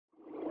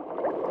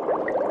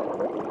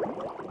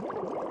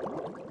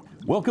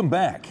Welcome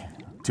back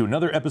to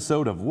another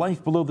episode of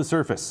Life Below the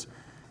Surface.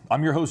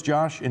 I'm your host,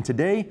 Josh, and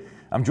today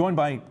I'm joined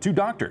by two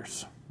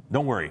doctors.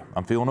 Don't worry,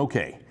 I'm feeling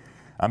okay.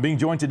 I'm being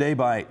joined today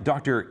by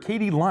Dr.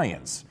 Katie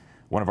Lyons,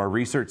 one of our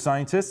research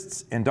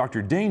scientists, and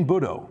Dr. Dane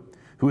Budo,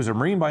 who is a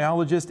marine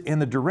biologist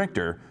and the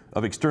director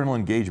of external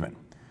engagement.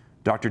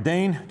 Dr.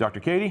 Dane, Dr.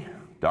 Katie,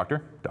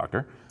 Doctor,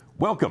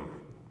 welcome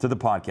to the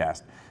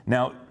podcast.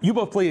 Now, you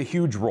both play a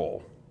huge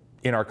role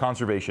in our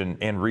conservation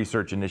and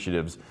research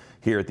initiatives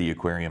here at the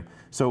aquarium.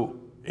 So,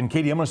 and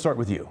Katie, I'm going to start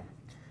with you.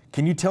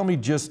 Can you tell me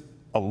just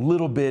a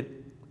little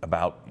bit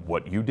about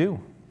what you do?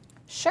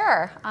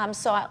 Sure.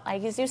 So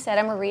like as you said,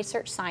 I'm a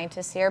research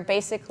scientist here.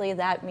 Basically,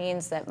 that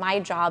means that my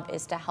job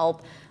is to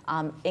help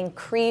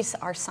increase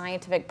our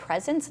scientific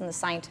presence in the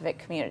scientific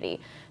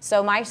community.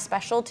 So my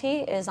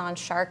specialty is on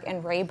shark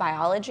and ray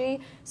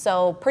biology.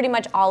 So pretty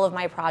much all of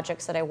my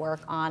projects that I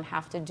work on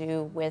have to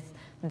do with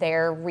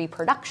their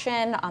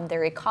reproduction,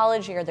 their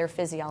ecology, or their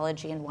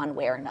physiology in one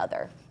way or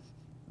another.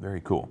 Very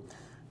cool.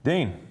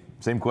 Dane,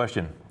 same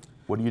question.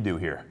 What do you do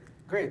here?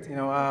 Great.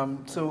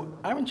 So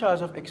I'm in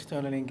charge of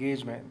external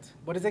engagement.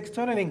 What is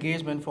external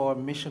engagement for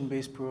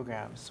mission-based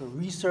programs? So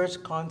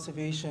research,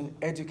 conservation,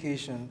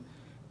 education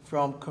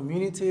from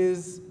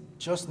communities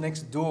just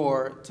next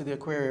door to the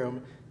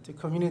aquarium to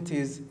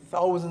communities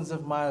thousands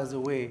of miles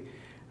away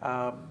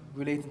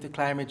relating to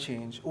climate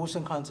change,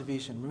 ocean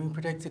conservation, marine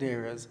protected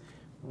areas.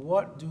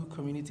 What do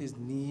communities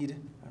need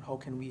and how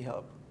can we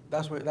help?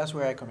 That's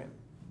where I come in.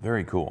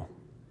 Very cool.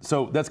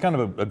 So that's kind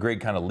of a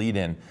great kind of lead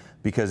in,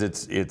 because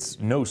it's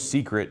no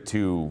secret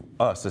to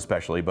us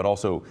especially, but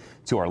also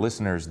to our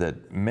listeners,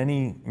 that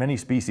many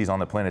species on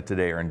the planet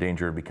today are in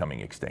danger of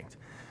becoming extinct.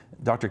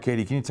 Dr.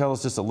 Katie, can you tell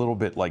us just a little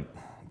bit,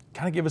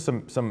 kind of give us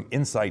some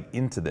insight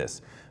into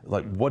this?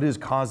 Like, what is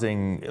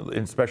causing,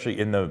 especially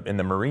in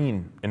the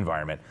marine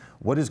environment,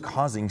 what is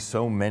causing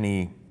so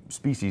many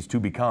species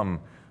to become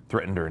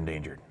threatened or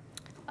endangered?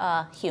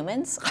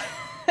 Humans.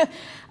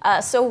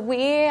 So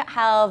we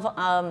have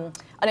an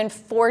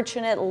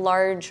unfortunate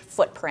large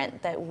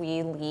footprint that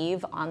we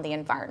leave on the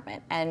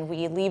environment, and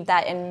we leave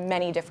that in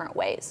many different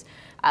ways.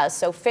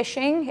 So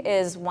fishing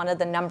is one of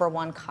the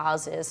 #1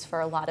 causes for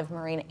a lot of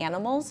marine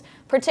animals,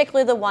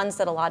 particularly the ones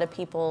that a lot of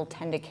people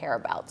tend to care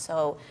about.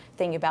 So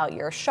think about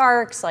your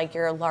sharks, like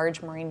your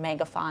large marine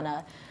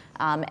megafauna,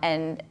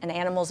 and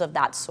animals of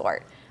that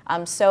sort.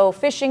 So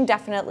fishing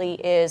definitely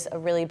is a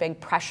really big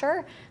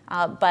pressure,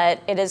 but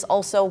it is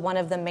also one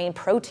of the main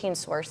protein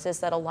sources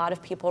that a lot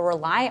of people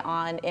rely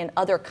on in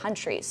other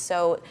countries.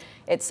 So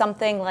it's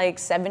something like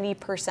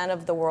 70%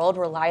 of the world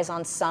relies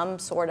on some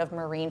sort of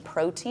marine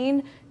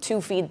protein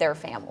to feed their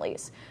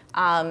families.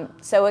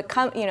 So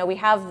we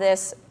have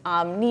this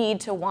need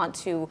to want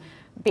to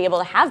be able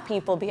to have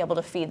people be able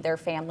to feed their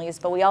families,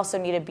 but we also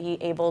need to be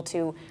able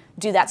to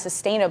do that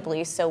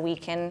sustainably so we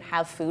can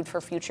have food for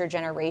future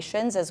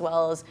generations, as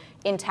well as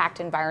intact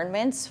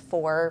environments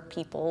for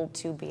people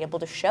to be able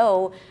to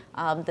show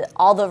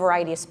all the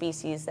variety of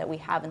species that we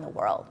have in the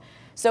world.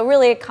 So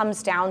really it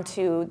comes down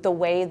to the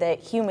way that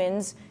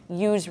humans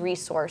use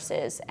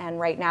resources, and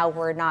right now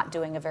we're not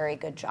doing a very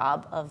good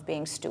job of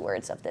being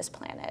stewards of this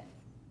planet.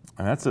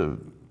 And that's a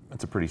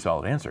pretty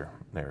solid answer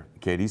there,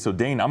 Katie. So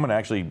Dane, I'm going to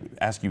actually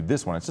ask you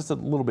this one. It's just a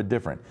little bit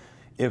different.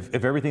 If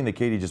everything that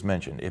Katie just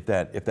mentioned, if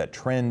that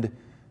trend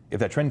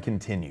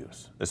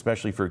continues,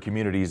 especially for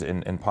communities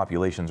and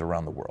populations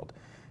around the world,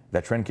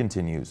 that trend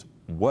continues,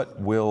 what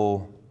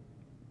will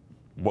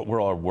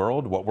our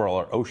world, what will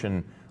our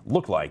ocean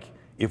look like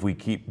if we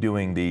keep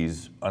doing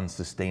these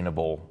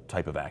unsustainable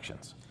type of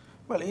actions?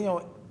 Well,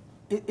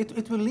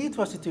 it will lead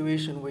to a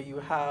situation where you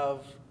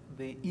have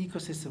the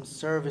ecosystem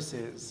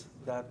services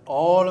that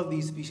all of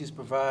these species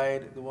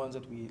provide, the ones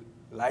that we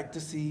like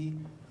to see,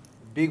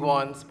 big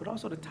ones, but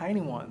also the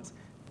tiny ones.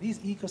 These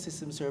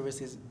ecosystem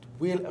services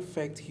will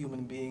affect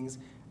human beings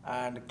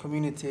and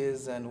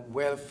communities and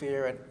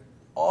welfare and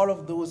all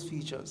of those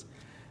features.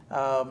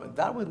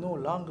 That will no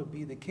longer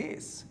be the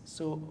case.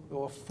 So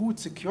our food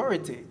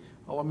security,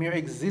 our mere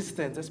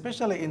existence,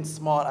 especially in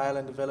small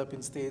island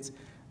developing states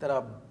that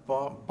are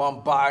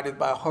bombarded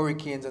by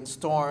hurricanes and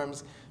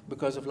storms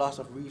because of loss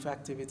of reef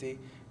activity,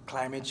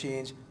 climate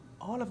change,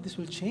 all of this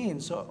will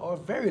change. So our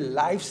very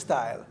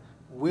lifestyle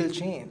will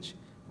change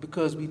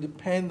because we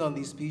depend on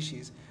these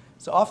species.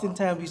 So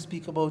oftentimes we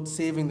speak about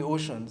saving the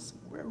oceans.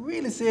 We're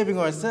really saving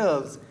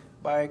ourselves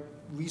by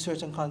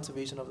research and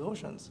conservation of the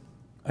oceans.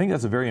 I think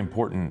that's a very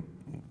important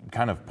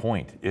kind of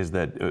point, is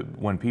that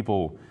when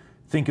people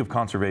think of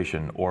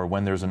conservation, or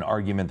when there's an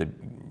argument that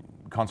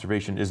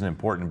conservation isn't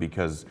important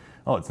because,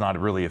 oh, it's not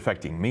really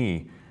affecting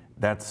me,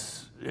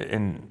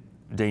 and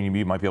Dane,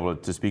 you might be able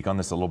to speak on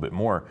this a little bit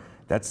more,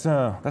 that's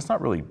not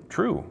really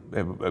true.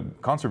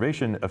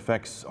 Conservation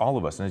affects all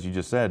of us, and as you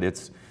just said,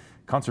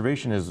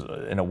 conservation is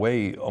in a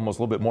way almost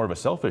a little bit more of a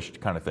selfish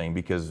kind of thing,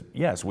 because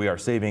yes, we are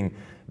saving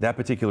that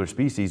particular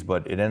species,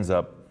 but it ends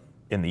up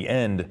in the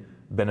end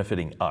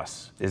benefiting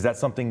us. Is that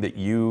something that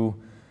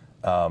you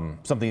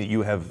something that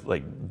you have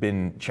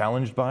been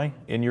challenged by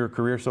in your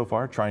career so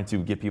far, trying to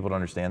get people to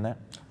understand that?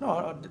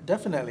 No,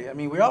 definitely. I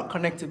mean, we are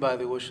connected by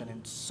the ocean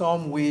in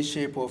some way,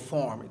 shape, or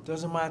form. It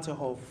doesn't matter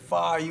how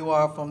far you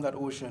are from that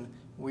ocean,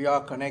 we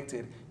are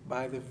connected.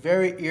 By the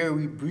very air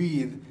we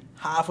breathe,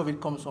 half of it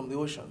comes from the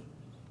ocean.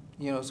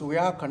 So we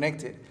are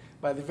connected.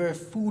 By the very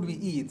food we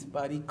eat,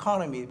 by the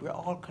economy, we're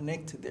all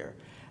connected there.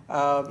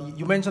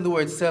 You mentioned the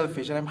word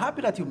selfish, and I'm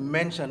happy that you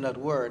mentioned that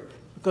word,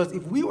 because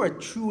if we were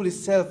truly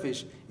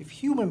selfish, if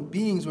human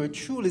beings were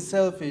truly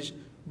selfish,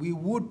 we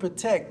would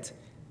protect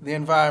the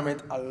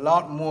environment a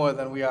lot more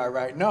than we are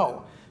right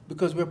now,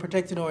 because we're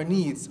protecting our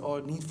needs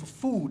for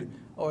food,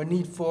 our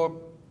need for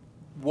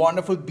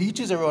wonderful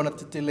beaches around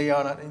us to lay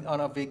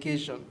on a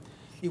vacation.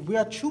 If we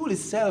are truly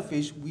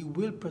selfish, we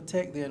will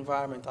protect the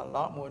environment a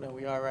lot more than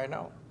we are right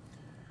now.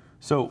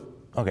 So,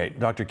 okay,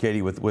 Dr.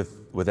 Katie,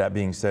 with that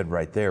being said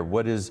right there,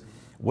 what is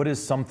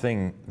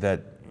something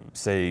that,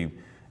 say,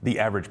 the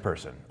average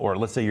person, or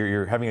let's say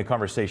you're having a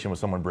conversation with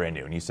someone brand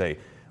new and you say,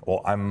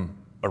 well, I'm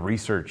a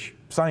research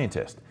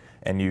scientist,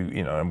 and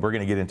and we're going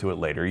to get into it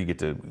later. You get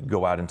to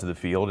go out into the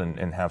field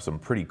and have some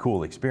pretty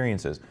cool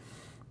experiences.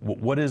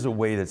 What is a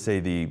way that, say,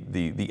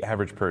 the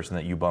average person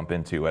that you bump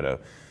into at a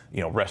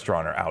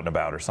restaurant or out and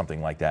about or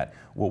something like that,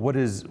 what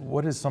is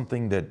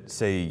something that,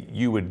 say,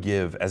 you would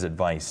give as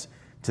advice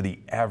to the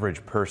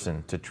average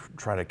person to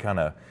try to kind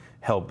of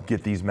help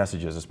get these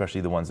messages,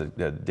 especially the ones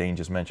that Dane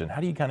just mentioned? How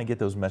do you kind of get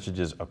those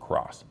messages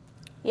across?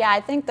 Yeah,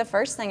 I think the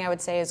first thing I would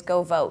say is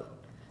go vote.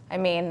 I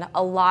mean,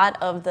 a lot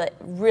of the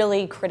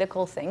really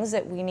critical things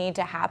that we need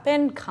to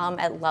happen come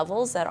at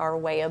levels that are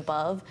way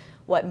above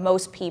what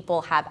most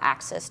people have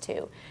access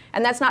to.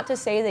 And that's not to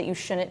say that you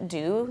shouldn't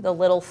do the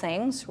little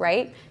things,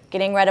 right?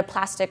 Getting rid of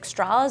plastic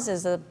straws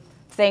is a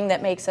thing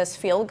that makes us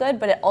feel good,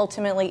 but it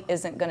ultimately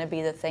isn't going to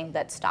be the thing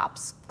that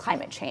stops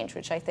climate change,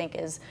 which I think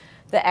is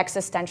the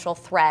existential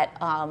threat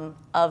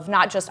of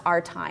not just our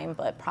time,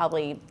 but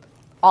probably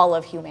all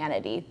of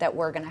humanity that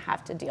we're going to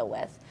have to deal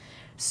with.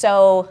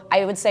 So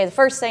I would say the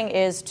first thing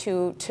is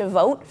to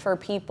vote for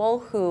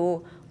people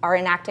who are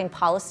enacting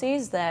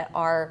policies that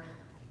are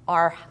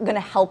going to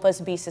help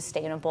us be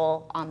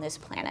sustainable on this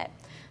planet.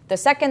 The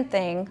second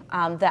thing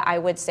that I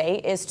would say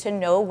is to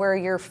know where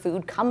your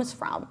food comes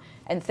from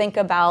and think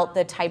about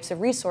the types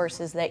of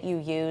resources that you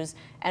use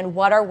and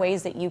what are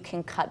ways that you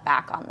can cut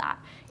back on that.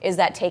 Is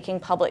that taking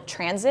public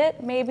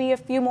transit maybe a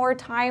few more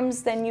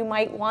times than you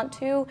might want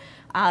to?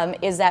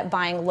 Is that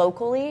buying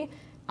locally?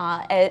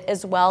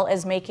 As well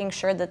as making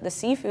sure that the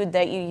seafood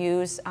that you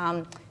use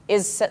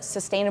is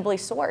sustainably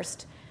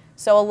sourced.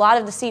 So a lot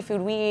of the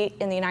seafood we eat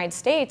in the United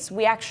States,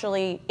 we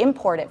actually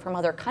import it from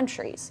other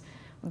countries.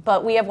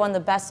 But we have one of the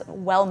best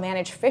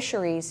well-managed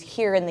fisheries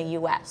here in the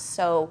US.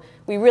 So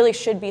we really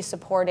should be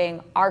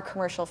supporting our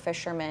commercial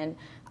fishermen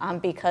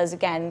because,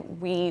 again,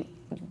 we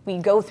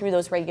go through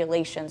those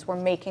regulations. We're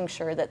making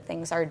sure that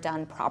things are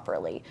done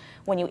properly.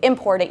 When you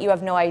import it, you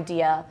have no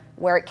idea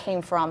where it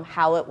came from,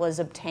 how it was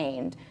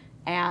obtained.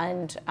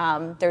 And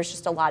there's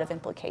just a lot of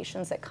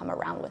implications that come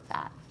around with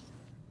that.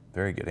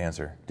 Very good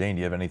answer. Dane,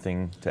 do you have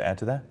anything to add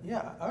to that?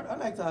 Yeah, I'd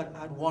like to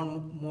add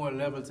one more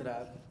level to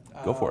that.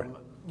 Go for it.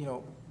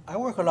 I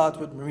work a lot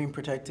with marine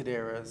protected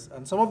areas,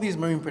 and some of these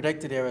marine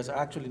protected areas are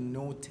actually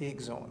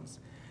no-take zones.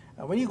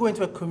 And when you go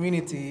into a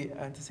community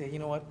and to say, you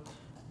know what,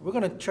 we're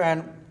going to try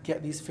and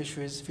get these fish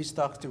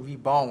stocks to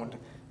rebound,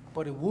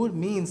 but it would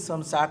mean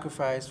some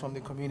sacrifice from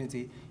the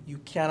community. You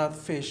cannot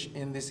fish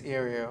in this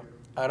area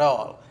at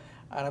all.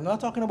 And I'm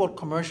not talking about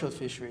commercial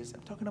fisheries.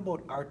 I'm talking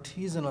about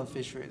artisanal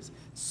fisheries,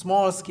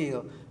 small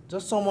scale.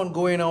 Just someone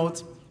going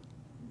out,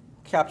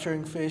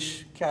 capturing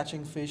fish,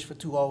 catching fish for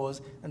 2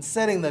 hours, and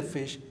selling that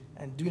fish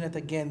and doing it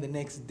again the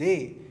next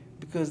day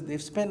because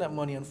they've spent that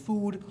money on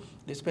food,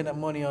 they spent that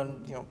money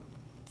on,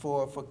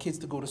 for kids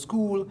to go to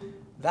school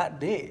that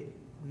day.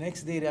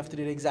 Next day they have to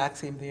do the exact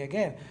same thing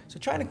again. So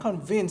trying to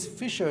convince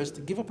fishers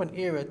to give up an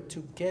area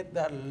to get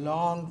that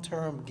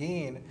long-term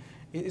gain,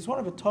 it's one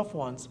of the tough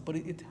ones, but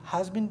it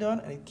has been done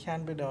and it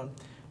can be done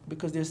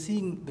because they're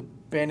seeing the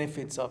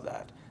benefits of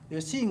that. They're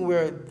seeing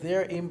where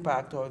their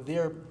impact or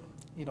their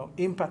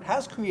impact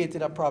has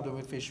created a problem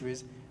with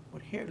fisheries.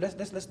 But here,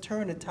 let's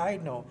turn the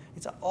tide now.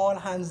 It's an all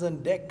hands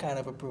on deck kind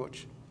of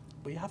approach.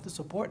 But you have to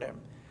support them.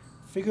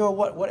 Figure out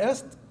what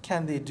else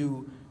can they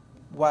do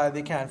while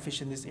they can't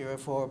fish in this area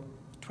for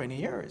 20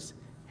 years.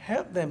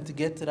 Help them to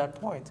get to that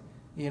point.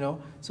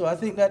 So I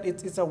think that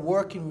it's a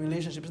working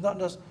relationship. It's not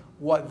just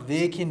what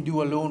they can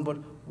do alone, but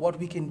what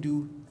we can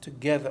do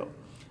together.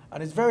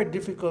 And it's very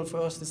difficult for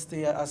us to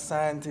stay as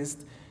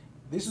scientists.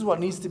 This is what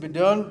needs to be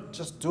done,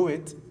 just do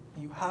it.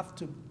 You have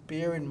to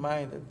bear in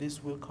mind that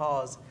this will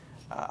cause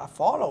a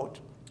fallout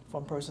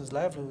from person's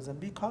livelihoods and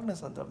be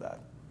cognizant of that.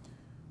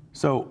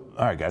 So,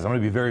 all right, guys, I'm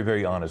going to be very,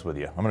 very honest with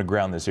you. I'm going to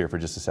ground this here for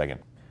just a second.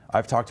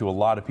 I've talked to a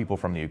lot of people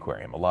from the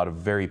aquarium, a lot of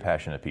very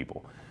passionate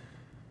people.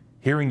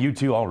 Hearing you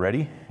two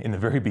already in the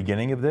very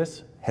beginning of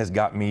this has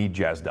got me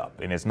jazzed up.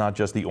 And it's not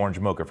just the orange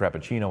mocha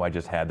frappuccino I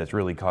just had that's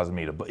really causing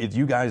me to, it's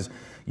you guys,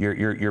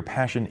 your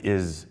passion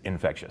is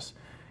infectious.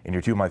 and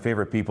you're two of my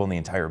favorite people in the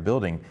entire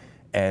building.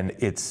 And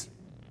it's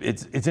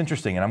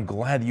interesting, and I'm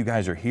glad you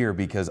guys are here,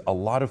 because a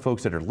lot of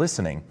folks that are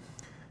listening,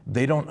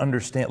 they don't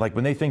understand. Like,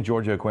 when they think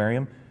Georgia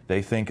Aquarium,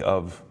 they think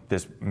of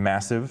this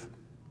massive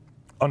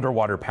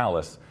underwater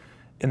palace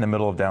in the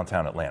middle of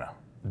downtown Atlanta.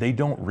 They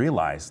don't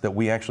realize that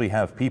we actually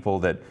have people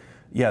that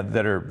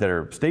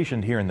are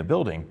stationed here in the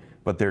building,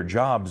 but their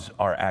jobs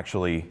are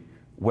actually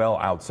well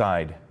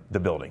outside the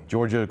building.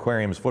 Georgia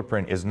Aquarium's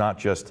footprint is not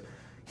just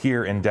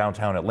here in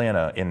downtown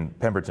Atlanta in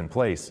Pemberton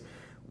Place.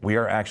 We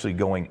are actually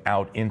going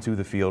out into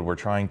the field. We're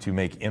trying to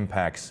make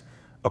impacts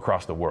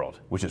across the world,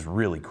 which is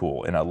really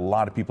cool. And a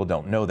lot of people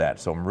don't know that.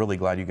 So I'm really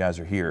glad you guys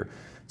are here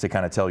to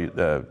kind of tell you,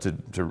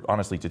 to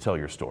honestly, to tell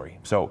your story.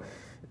 So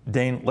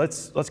Dane,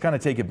 let's kind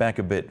of take it back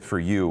a bit for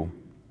you.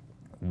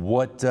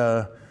 What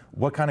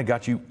kind of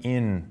got you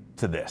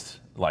into this?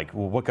 Like,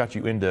 what got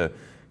you into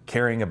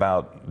caring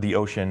about the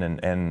ocean?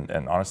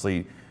 And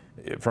honestly,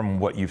 from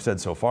what you've said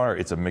so far,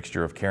 it's a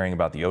mixture of caring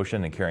about the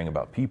ocean and caring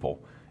about people.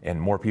 And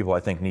more people,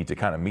 I think, need to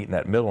kind of meet in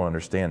that middle and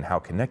understand how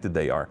connected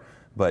they are.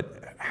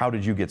 But how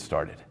did you get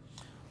started?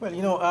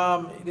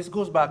 Well, this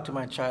goes back to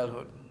my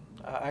childhood.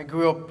 I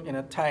grew up in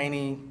a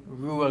tiny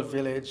rural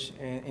village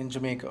in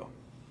Jamaica.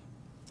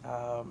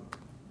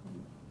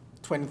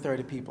 20,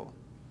 30 people.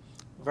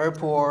 Very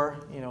poor,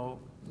 no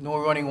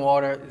running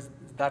water, is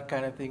that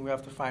kind of thing. We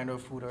have to find our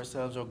food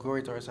ourselves or grow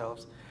it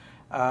ourselves.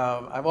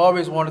 I've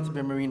always wanted to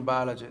be a marine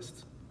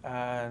biologist,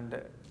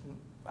 and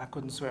I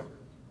couldn't swim.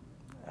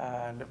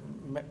 And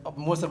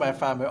most of my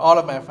family, all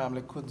of my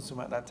family couldn't swim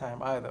at that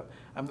time either.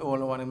 I'm the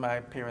only one in my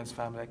parents'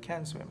 family that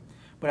can swim.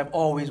 But I've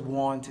always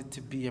wanted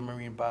to be a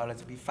marine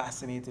biologist, to be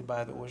fascinated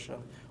by the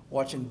ocean,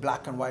 watching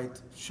black and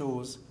white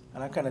shows.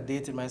 And I kind of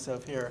dated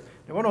myself here.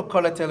 There were no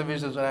color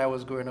televisions when I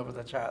was growing up as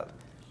a child,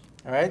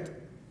 all right?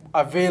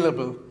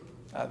 Available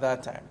at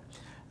that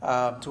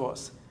time to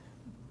us.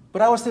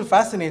 But I was still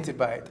fascinated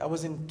by it. I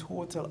was in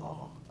total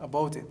awe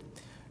about it.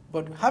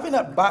 But having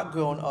that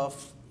background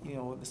of,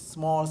 the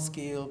small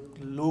scale,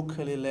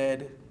 locally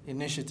led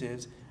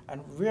initiatives, and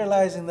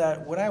realizing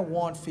that when I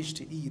want fish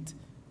to eat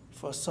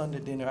for a Sunday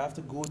dinner, I have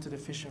to go to the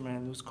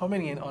fisherman who's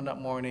coming in on that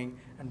morning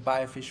and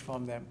buy fish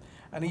from them.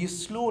 And you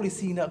slowly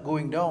see that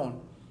going down.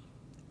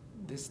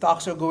 The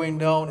stocks are going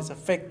down, it's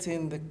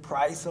affecting the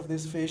price of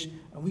this fish,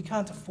 and we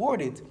can't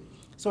afford it.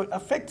 So it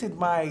affected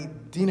my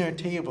dinner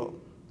table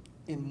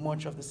in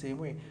much of the same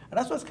way. And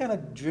that's what's kind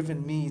of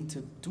driven me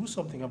to do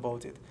something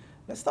about it.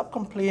 Let's stop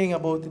complaining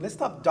about it. Let's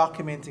stop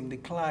documenting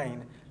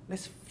decline.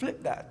 Let's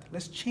flip that.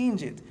 Let's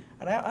change it.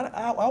 And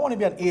I want to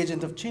be an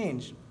agent of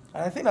change.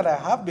 And I think that I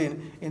have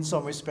been in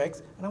some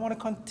respects, and I want to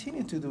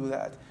continue to do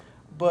that.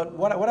 But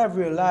what I've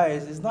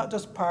realized is not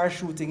just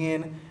parachuting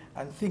in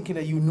and thinking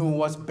that you know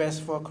what's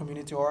best for a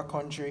community or a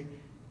country.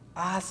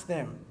 Ask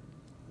them,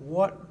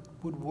 what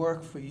would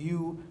work for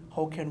you?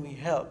 How can we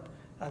help?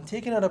 And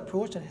taking that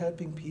approach and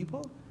helping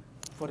people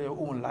for their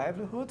own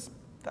livelihoods,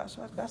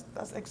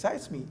 that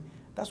excites me.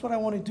 That's what I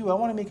want to do. I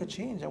want to make a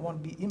change. I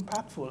want to be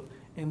impactful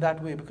in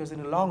that way, because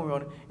in the long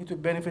run, it will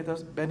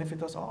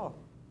benefit us all.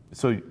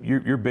 So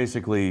you're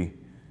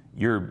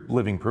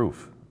living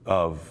proof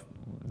of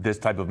this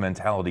type of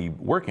mentality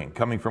working,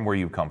 coming from where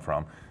you've come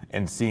from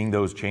and seeing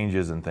those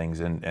changes and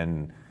things.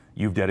 And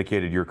you've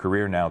dedicated your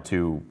career now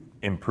to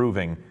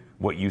improving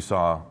what you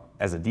saw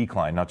as a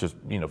decline, not just,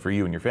 for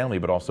you and your family,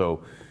 but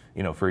also,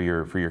 for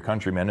your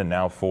countrymen, and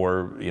now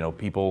for,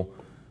 people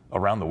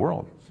around the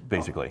world,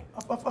 basically.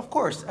 Of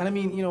course. And I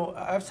mean,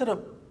 I've set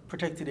up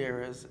protected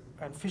areas,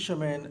 and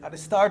fishermen at the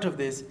start of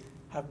this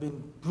have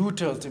been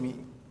brutal to me.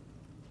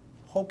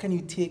 How can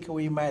you take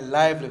away my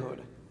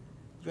livelihood?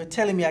 You're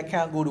telling me I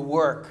can't go to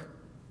work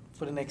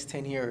for the next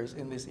 10 years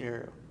in this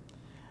area.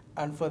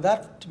 And for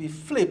that to be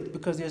flipped,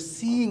 because they're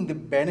seeing the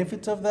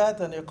benefits of that,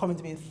 and they're coming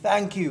to me,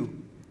 thank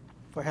you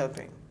for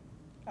helping.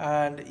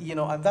 And,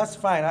 and that's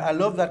fine. I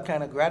love that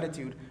kind of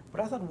gratitude, but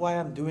that's not why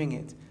I'm doing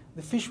it.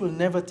 The fish will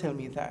never tell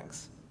me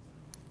thanks,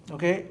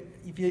 okay?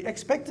 If you're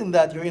expecting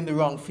that, you're in the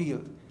wrong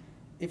field.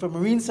 If a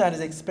marine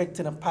scientist is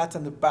expecting a pat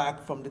on the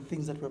back from the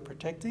things that we're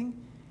protecting,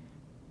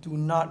 do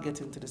not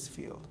get into this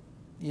field,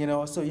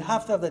 So you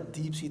have to have that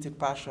deep-seated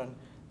passion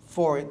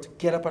for it,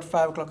 get up at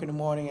 5 o'clock in the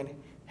morning and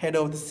head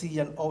out to sea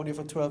and out there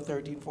for 12,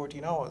 13,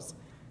 14 hours.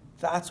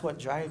 That's what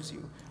drives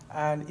you.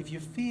 And if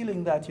you're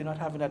feeling that you're not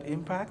having that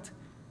impact,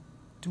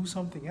 do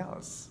something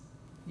else,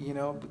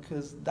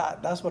 because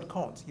that's what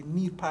counts. You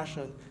need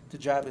passion to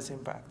drive this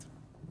impact.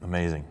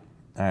 Amazing.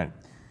 All right.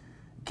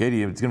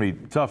 Katie, it's going to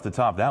be tough to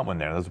top that one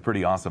there. That's a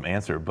pretty awesome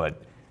answer,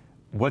 but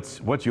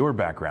what's your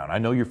background? I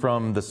know you're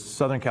from the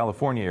Southern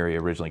California area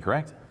originally,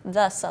 correct?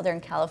 The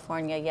Southern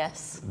California,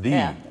 yes.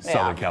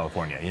 Southern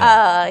California,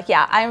 yeah.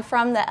 Yeah, I'm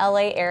from the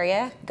LA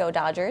area, go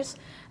Dodgers.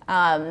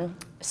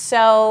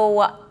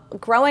 So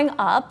growing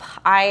up,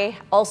 I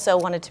also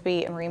wanted to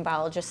be a marine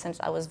biologist since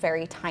I was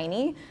very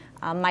tiny.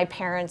 My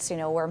parents,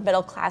 were a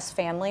middle-class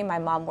family. My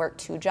mom worked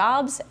 2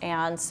 jobs,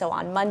 and so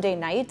on Monday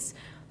nights,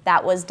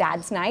 that was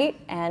Dad's night,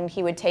 and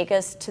he would take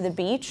us to the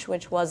beach,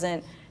 which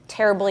wasn't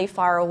terribly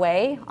far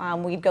away.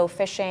 We'd go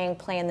fishing,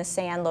 play in the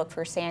sand, look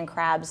for sand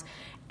crabs.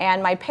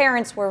 And my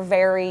parents were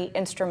very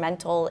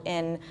instrumental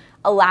in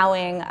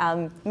allowing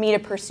me to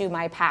pursue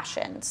my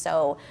passion.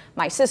 So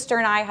my sister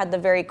and I had the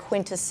very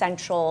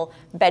quintessential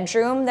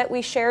bedroom that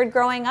we shared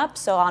growing up.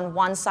 So on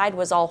one side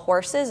was all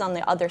horses, on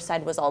the other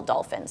side was all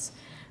dolphins.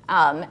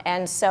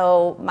 And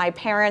so my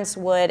parents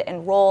would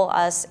enroll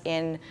us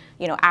in,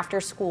 after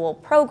school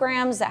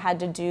programs that had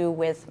to do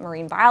with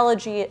marine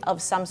biology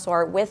of some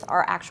sort with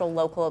our actual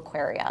local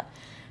aquaria.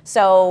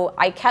 So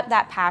I kept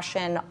that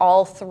passion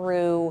all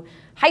through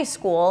high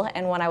school,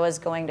 and when I was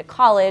going to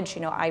college,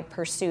 I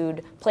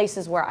pursued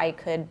places where I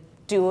could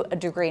do a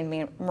degree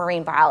in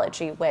marine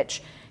biology,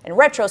 which in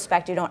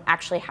retrospect, you don't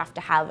actually have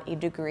to have a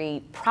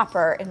degree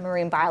proper in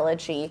marine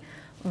biology.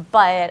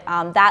 But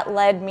that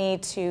led me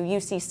to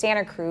UC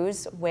Santa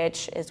Cruz,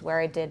 which is where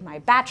I did my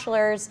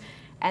bachelor's.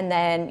 And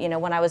then,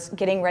 when I was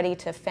getting ready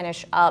to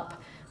finish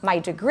up my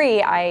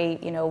degree, I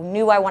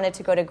knew I wanted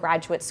to go to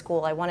graduate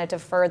school. I wanted to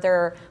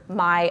further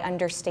my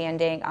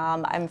understanding.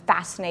 I'm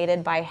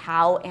fascinated by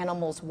how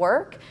animals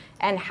work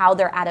and how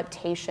their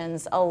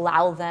adaptations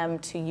allow them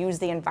to use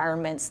the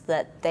environments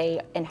that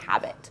they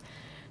inhabit.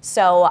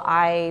 So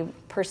I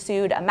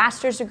pursued a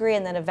master's degree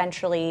and then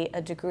eventually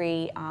a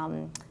degree,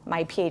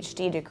 my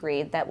PhD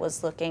degree, that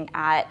was looking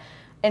at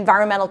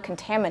environmental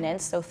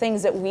contaminants, so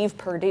things that we've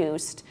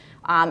produced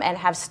and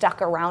have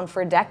stuck around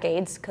for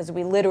decades because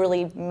we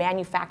literally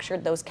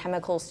manufactured those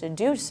chemicals to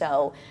do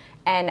so,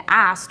 and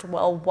asked,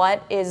 well,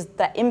 what is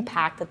the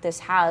impact that this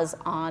has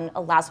on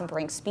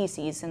elasmobranch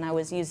species? And I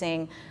was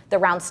using the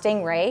round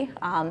stingray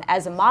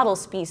as a model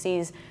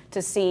species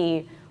to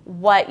see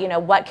what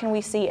can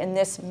we see in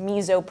this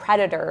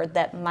mesopredator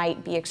that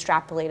might be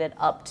extrapolated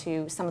up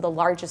to some of the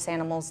largest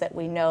animals that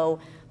we know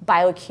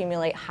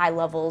bioaccumulate high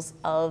levels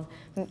of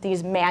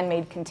these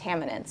man-made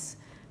contaminants.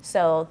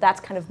 So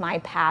that's kind of my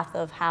path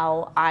of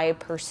how I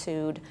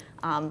pursued,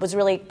 was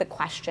really the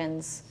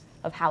questions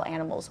of how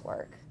animals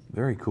work.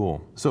 Very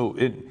cool. So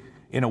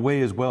in a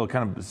way as well,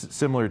 kind of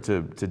similar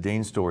to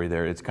Dane's story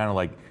there, it's kind of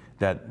like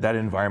that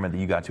environment that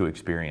you got to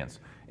experience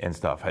and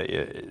stuff,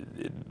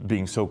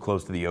 being so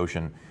close to the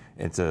ocean.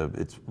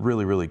 It's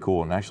really, really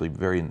cool and actually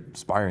very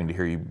inspiring to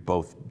hear you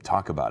both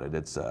talk about it.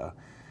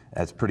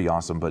 That's pretty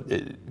awesome. But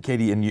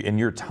Katie, in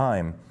your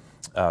time,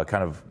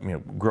 kind of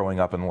growing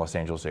up in the Los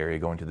Angeles area,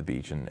 going to the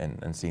beach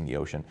and seeing the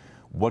ocean,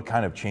 what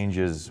kind of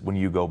changes when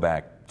you go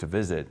back to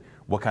visit?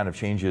 What kind of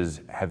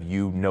changes have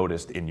you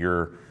noticed in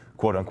your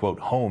quote unquote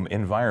home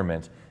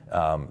environment?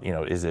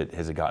 Has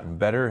it gotten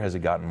better? Has it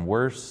gotten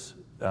worse?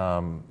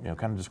 Kind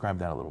of describe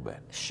that a little bit.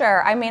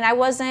 Sure. I mean, I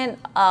wasn't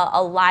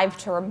alive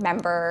to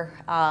remember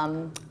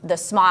the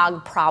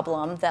smog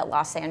problem that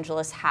Los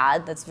Angeles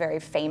had. That's a very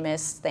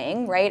famous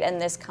thing, right?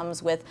 And this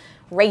comes with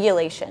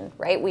regulation,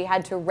 right? We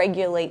had to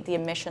regulate the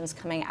emissions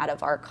coming out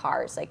of our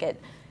cars. Like,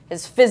 it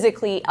is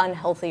physically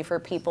unhealthy for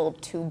people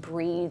to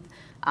breathe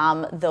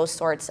those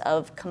sorts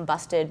of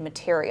combusted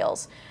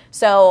materials.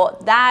 So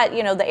that,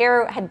 the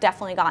air had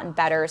definitely gotten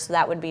better, so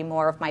that would be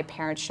more of my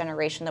parents'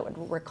 generation that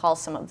would recall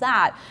some of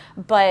that.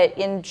 But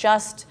in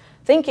just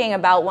thinking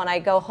about when I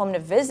go home to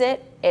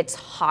visit, it's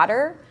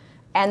hotter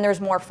and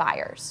there's more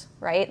fires,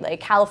 right? Like,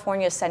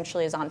 California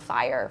essentially is on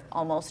fire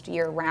almost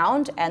year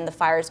round, and the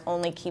fires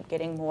only keep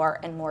getting more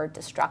and more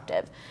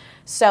destructive.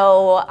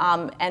 So,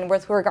 and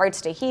with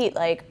regards to heat,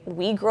 like,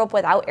 we grew up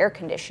without air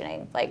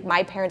conditioning. Like,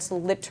 my parents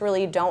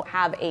literally don't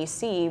have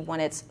AC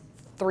when it's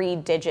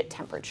 3-digit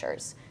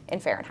temperatures in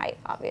Fahrenheit,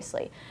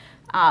 obviously.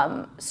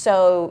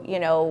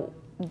 So,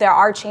 there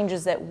are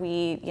changes that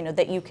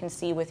that you can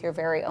see with your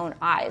very own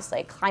eyes.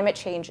 Like, climate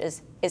change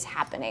is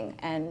happening,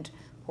 and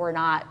we're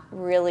not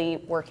really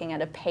working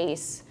at a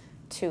pace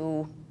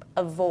to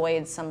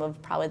avoid some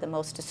of probably the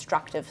most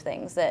destructive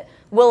things that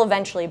will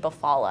eventually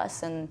befall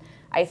us. And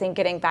I think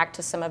getting back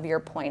to some of your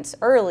points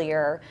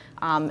earlier,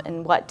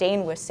 and what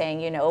Dane was saying,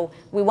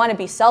 we want to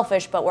be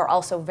selfish, but we're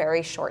also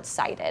very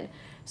short-sighted.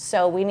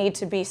 So we need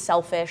to be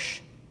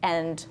selfish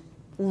and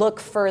look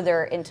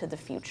further into the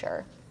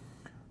future.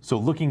 So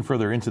looking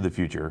further into the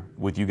future,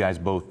 with you guys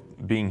both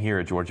being here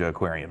at Georgia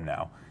Aquarium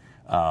now,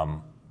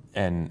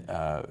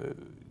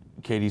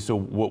 Katie, so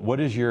what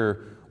is your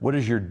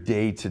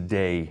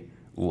day-to-day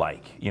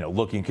like?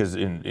 Looking, because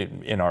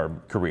in our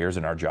careers,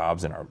 in our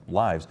jobs, in our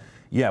lives,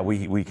 yeah,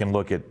 we can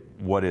look at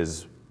what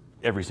is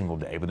every single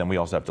day, but then we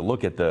also have to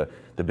look at the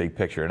big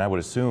picture. And I would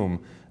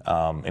assume,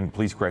 and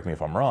please correct me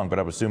if I'm wrong, but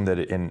I would assume that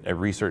in a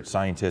research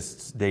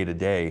scientist's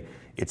day-to-day,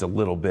 it's a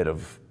little bit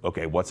of,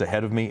 okay, what's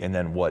ahead of me, and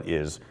then what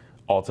is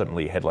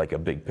ultimately ahead, like a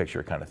big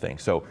picture kind of thing.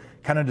 So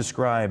kind of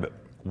describe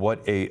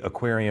what a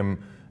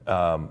aquarium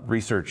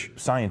research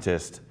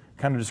scientist,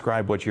 kind of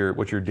describe what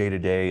your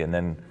day-to-day, and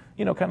then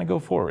kind of go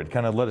forward,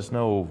 kind of let us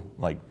know,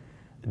 like,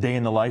 day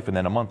in the life and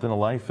then a month in the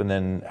life, and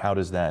then how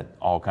does that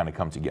all kind of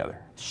come together?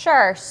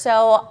 Sure.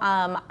 So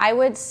I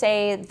would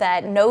say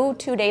that no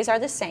 2 days are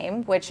the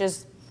same, which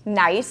is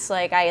nice.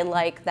 Like I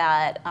like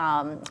that,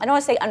 I don't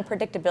want to say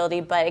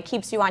unpredictability, but it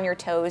keeps you on your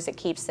toes. It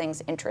keeps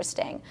things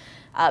interesting.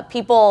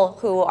 People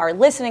who are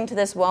listening to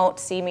this won't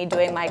see me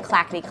doing my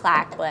clackety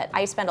clack, but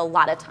I spend a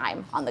lot of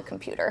time on the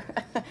computer.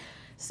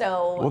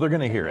 So well, they're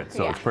going to hear it,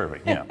 so yeah. it's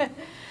perfect.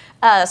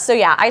 Yeah. So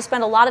yeah, I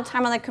spend a lot of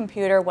time on the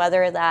computer,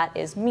 whether that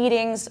is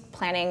meetings,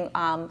 planning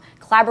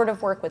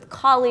collaborative work with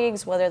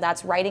colleagues, whether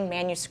that's writing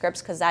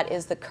manuscripts, because that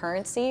is the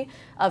currency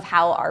of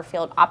how our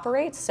field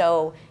operates.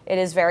 So it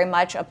is very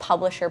much a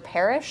publisher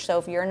perish. So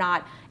if you're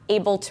not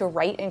able to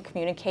write and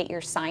communicate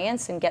your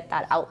science and get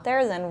that out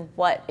there, then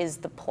what is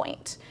the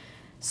point?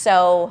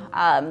 So,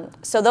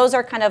 so those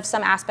are kind of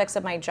some aspects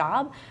of my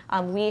job.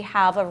 We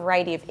have a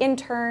variety of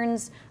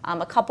interns,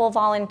 a couple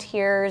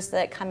volunteers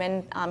that come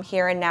in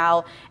here and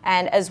now,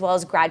 and as well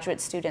as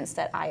graduate students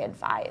that I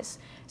advise.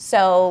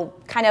 So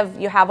kind of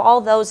you have all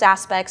those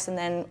aspects, and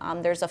then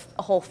there's a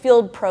whole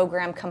field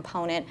program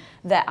component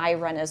that I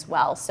run as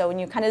well. So when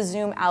you kind of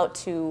zoom out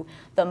to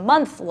the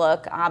month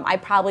look, I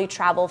probably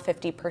travel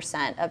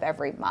 50% of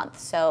every month.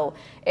 So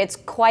it's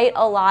quite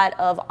a lot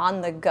of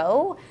on the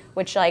go,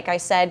 which, like I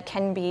said,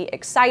 can be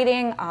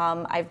exciting.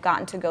 I've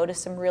gotten to go to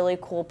some really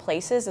cool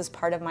places as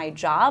part of my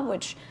job,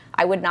 which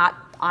I would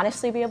not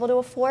honestly be able to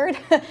afford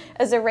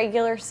as a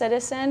regular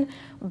citizen,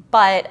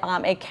 but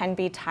it can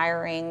be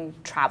tiring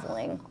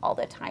traveling all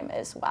the time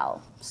as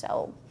well.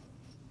 So,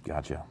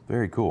 Gotcha.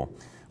 Very cool.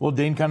 Well,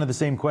 Dane, kind of the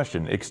same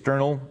question.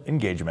 External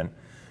engagement.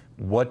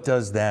 What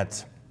does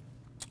that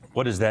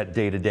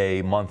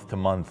day-to-day,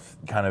 month-to-month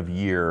kind of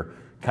year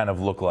kind of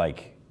look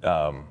like?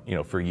 You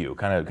know, for you,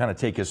 kind of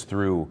take us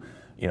through,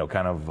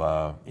 kind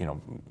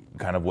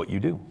of what you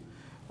do.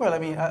 Well, I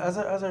mean, as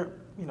a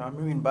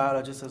marine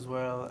biologist as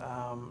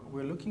well,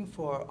 we're looking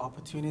for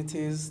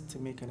opportunities to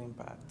make an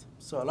impact.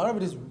 So a lot of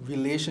it is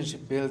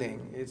relationship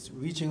building. It's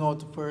reaching out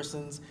to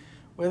persons,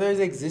 whether it's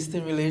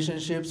existing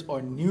relationships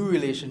or new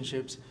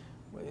relationships,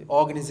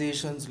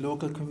 organizations,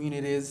 local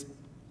communities,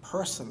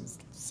 persons,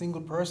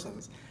 single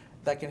persons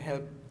that can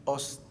help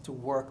us to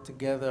work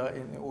together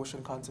in the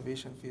ocean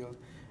conservation field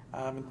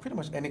in pretty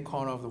much any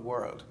corner of the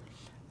world.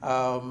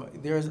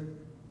 There's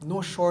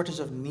no shortage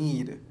of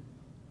need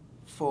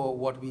for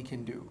what we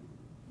can do.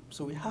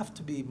 So we have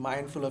to be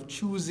mindful of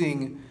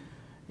choosing,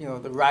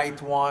 the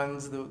right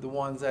ones, the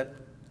ones that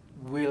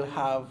will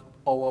have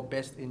our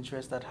best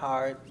interest at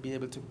heart, be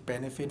able to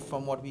benefit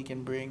from what we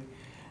can bring.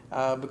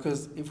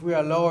 Because if we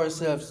allow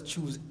ourselves to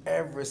choose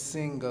every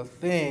single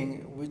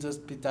thing, we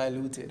just be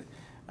diluted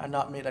and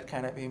not make that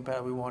kind of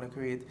impact we want to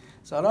create.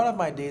 So a lot of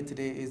my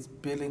day-to-day is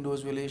building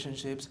those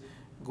relationships,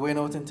 going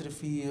out into the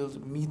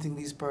field, meeting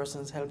these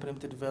persons, helping them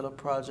to develop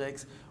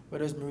projects,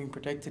 whether it's marine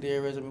protected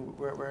areas. I mean,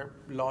 we're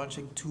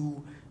launching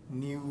 2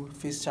 new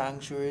fish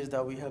sanctuaries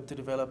that we help to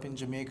develop in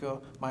Jamaica,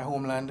 my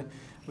homeland,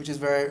 which is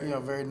very,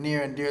 very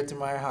near and dear to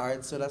my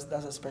heart. So that's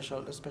a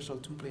special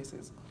 2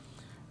 places.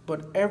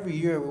 But every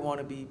year we want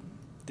to be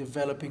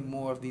developing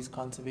more of these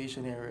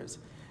conservation areas.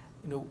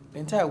 The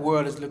entire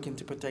world is looking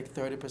to protect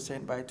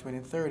 30% by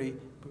 2030,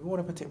 but we want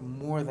to protect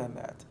more than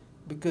that,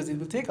 because it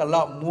will take a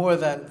lot more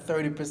than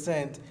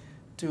 30%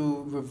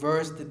 to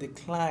reverse the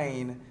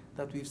decline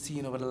that we've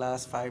seen over the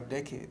last 5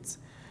 decades.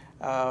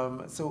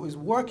 So it's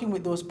working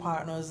with those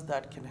partners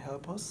that can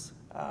help us,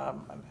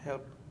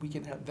 and we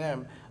can help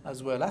them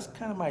as well. That's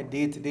kind of my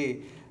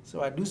day-to-day.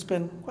 So I do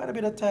spend quite a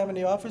bit of time in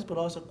the office, but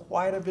also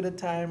quite a bit of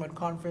time at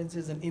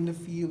conferences and in the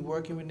field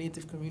working with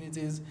Native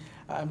communities.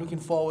 I'm looking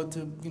forward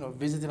to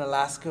visiting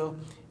Alaska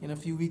in a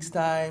few weeks'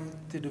 time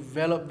to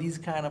develop these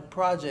kind of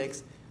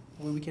projects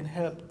where we can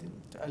help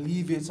to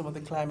alleviate some of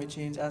the climate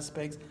change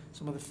aspects,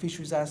 some of the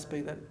fisheries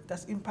aspects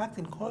that's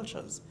impacting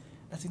cultures,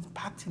 that's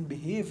impacting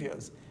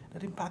behaviors,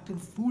 that's impacting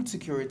food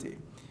security.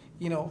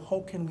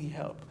 How can we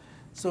help?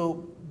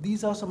 So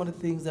these are some of the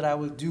things that I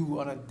will do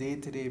on a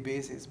day-to-day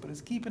basis, but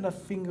it's keeping a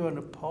finger on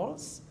the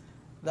pulse.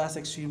 That's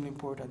extremely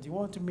important. You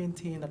want to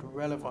maintain that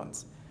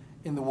relevance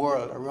in the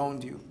world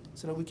around you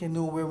so that we can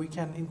know where we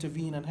can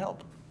intervene and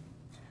help.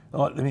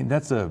 Well, I mean,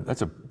 that's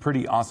a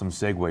pretty awesome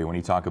segue when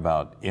you talk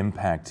about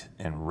impact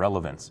and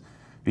relevance,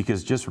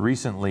 because just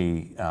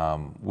recently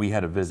we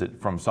had a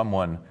visit from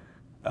someone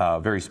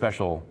very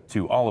special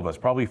to all of us,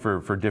 probably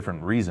for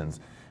different reasons,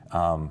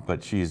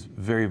 but she's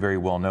very, very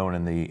well known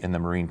in the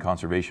marine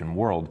conservation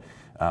world.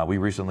 We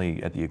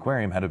recently at the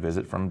aquarium had a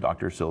visit from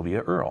Dr.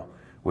 Sylvia Earle,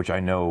 which I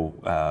know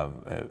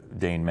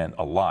Dane meant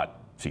a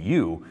lot to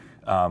you.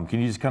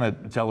 Can you just kind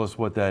of tell us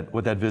what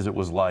that visit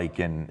was like,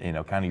 and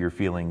kind of your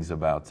feelings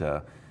about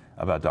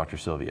Dr.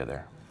 Sylvia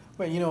there?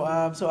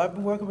 Well, so I've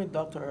been working with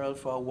Dr. Earle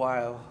for a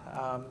while,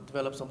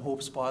 developed some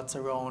hope spots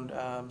around.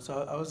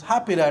 So I was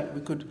happy that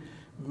we could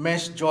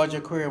mesh Georgia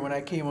Aquarium when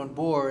I came on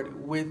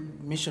board with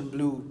Mission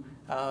Blue,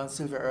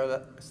 Sylvia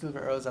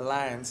Earle's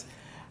Alliance,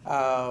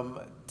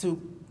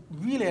 to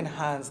really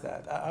enhance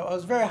that. I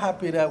was very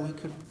happy that we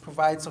could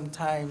provide some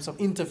time, some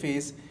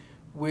interface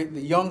with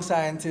the young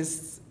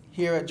scientists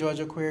here at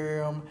Georgia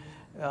Aquarium,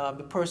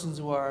 the persons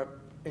who are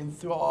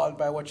enthralled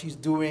by what she's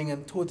doing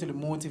and totally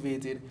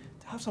motivated,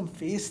 to have some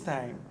face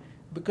time.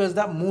 Because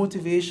that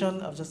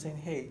motivation of just saying,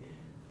 hey,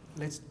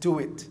 let's do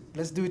it.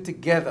 Let's do it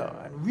together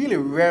and really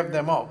rev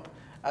them up.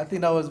 I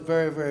think that was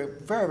very, very,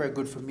 very, very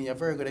good for me, a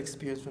very good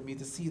experience for me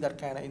to see that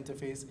kind of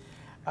interface.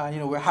 You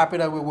know, we're happy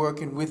that we're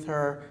working with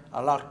her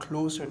a lot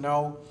closer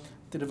now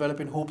to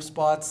developing hope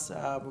spots.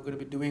 We're going to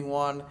be doing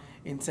one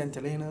in St.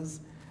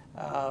 Helena's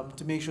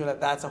to make sure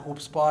that that's a hope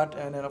spot,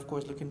 and then of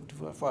course looking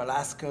for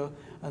Alaska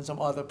and some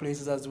other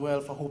places as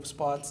well for hope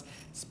spots.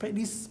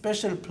 These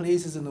special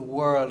places in the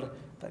world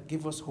that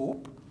give us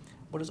hope,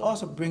 but it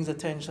also brings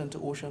attention to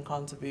ocean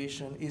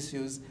conservation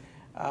issues,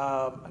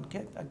 and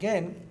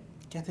getting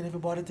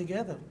everybody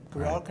together.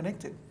 We're all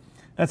connected.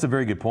 That's a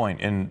very good point.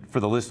 And for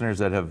the listeners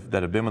that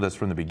have been with us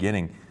from the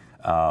beginning,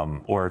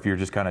 or if you're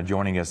just kind of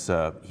joining us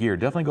here,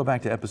 definitely go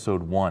back to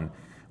episode 1,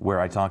 where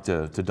I talked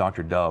to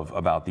Dr. Dove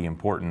about the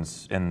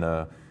importance and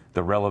the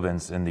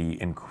relevance and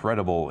the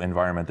incredible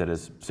environment that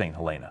is St.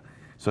 Helena.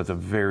 So it's a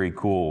very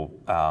cool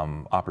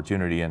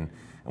opportunity, and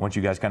once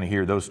you guys kind of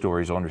hear those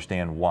stories, you'll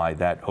understand why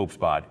that hope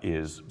spot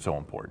is so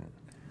important.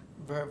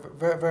 Very,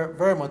 very, very,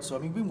 very much so. I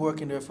mean, we've been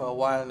working there for a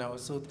while now,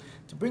 so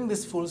to bring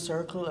this full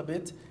circle a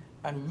bit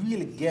and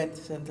really get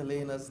St.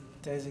 Helena's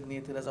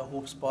designated as a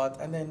hope spot,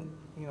 and then,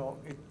 you know,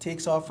 it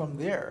takes off from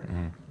there.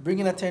 Mm-hmm.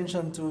 Bringing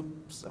attention to,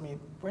 I mean,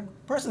 when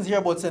persons hear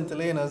about St.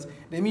 Helena's,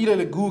 they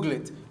immediately Google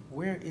it.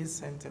 Where is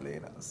St.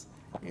 Helena's?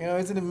 You know,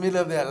 it's in the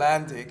middle of the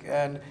Atlantic,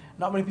 and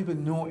not many people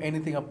know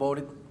anything about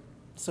it.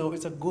 So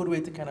it's a good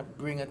way to kind of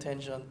bring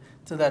attention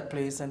to that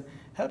place and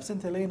help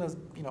St. Helena's,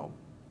 you know,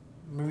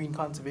 marine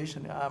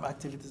conservation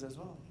activities as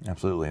well.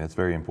 Absolutely, that's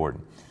very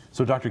important.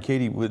 So Dr.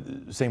 Katie,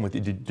 same with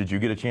you, did you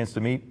get a chance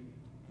to meet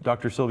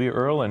Dr. Sylvia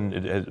Earle, and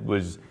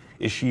is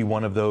she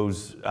one of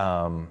those,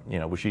 you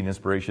know, was she an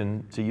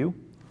inspiration to you?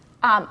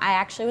 I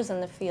actually was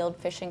in the field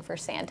fishing for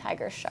sand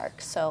tiger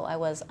sharks, so I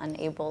was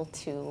unable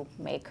to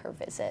make her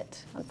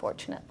visit,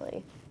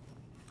 unfortunately.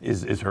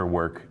 Is her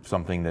work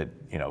something that,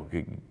 you know,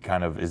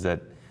 kind of, is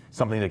that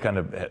something that kind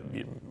of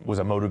was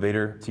a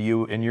motivator to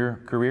you in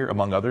your career,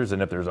 among others?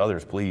 And if there's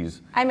others,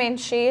 please. I mean,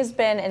 she's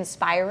been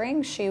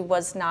inspiring. She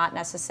was not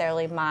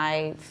necessarily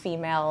my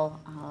female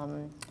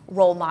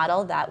role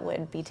model that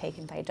would be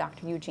taken by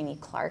Dr. Eugenie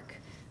Clark,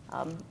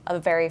 a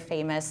very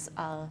famous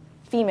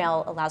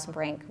female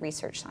elasmobranch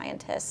research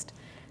scientist.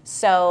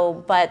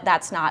 So, but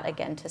that's not,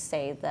 again, to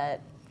say that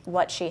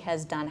what she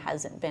has done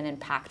hasn't been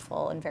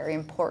impactful and very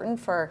important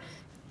for,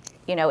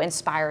 you know,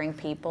 inspiring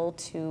people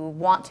to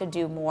want to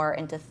do more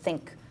and to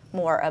think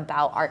more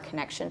about our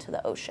connection to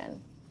the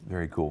ocean.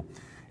 Very cool.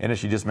 And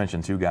as you just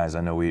mentioned too, guys,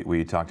 I know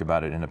we talked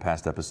about it in a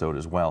past episode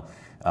as well.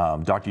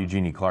 Dr.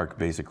 Eugenie Clark,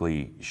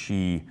 basically,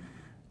 she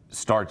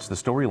starts the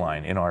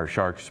storyline in our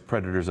Sharks,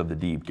 Predators of the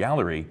Deep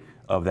gallery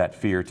of that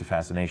fear to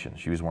fascination.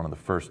 She was one of the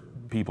first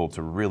people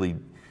to really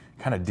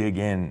kind of dig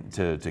in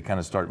to kind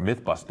of start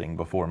myth busting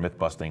before myth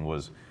busting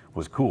was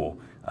cool.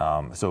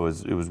 So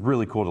it was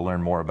really cool to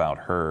learn more about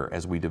her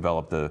as we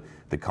developed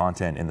the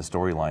content and the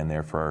storyline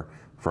there for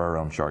our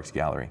own Sharks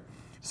Gallery.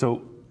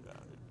 So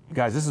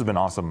guys, this has been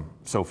awesome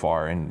so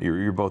far, and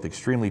you're both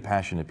extremely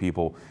passionate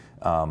people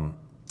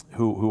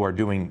who are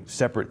doing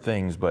separate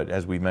things, but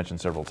as we've mentioned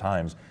several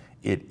times,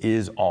 it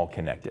is all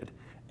connected.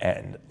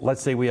 And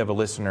let's say we have a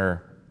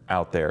listener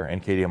out there,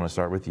 and Katie, I'm going to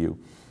start with you.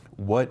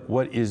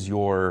 What is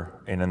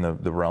your, and in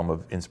the realm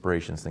of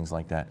inspirations, things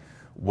like that,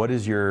 what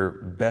is your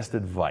best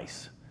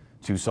advice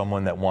to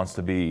someone that wants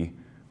to be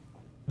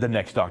the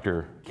next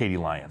Dr. Katie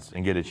Lyons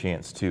and get a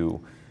chance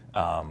to,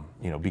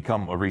 you know,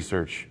 become a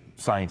research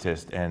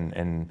scientist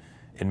and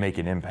make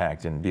an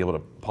impact and be able to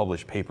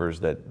publish papers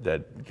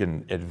that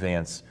can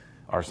advance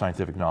our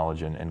scientific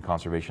knowledge and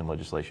conservation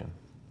legislation?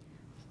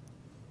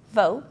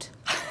 Vote.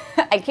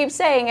 I keep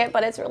saying it,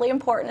 but it's really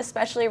important,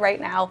 especially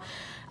right now.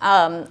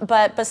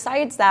 But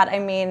besides that, I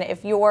mean,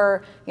 if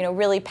you're, you know,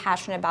 really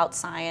passionate about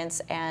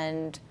science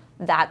and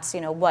that's,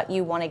 you know, what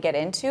you want to get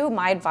into,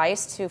 my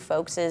advice to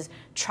folks is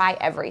try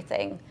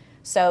everything.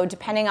 So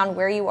depending on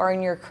where you are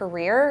in your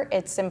career,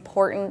 it's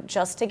important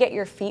just to get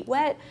your feet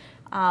wet.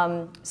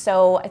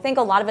 So I think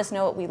a lot of us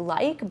know what we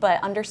like,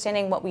 but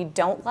understanding what we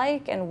don't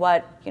like and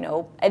what, you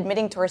know,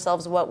 admitting to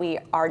ourselves what we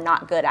are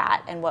not good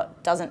at and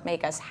what doesn't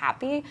make us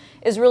happy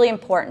is really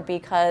important,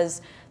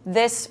 because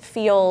this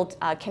field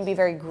can be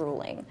very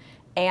grueling.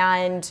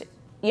 And,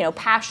 you know,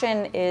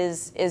 passion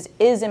is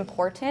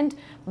important,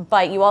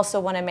 but you also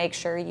want to make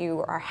sure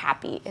you are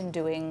happy in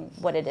doing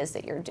what it is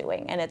that you're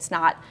doing. And it's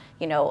not,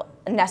 you know,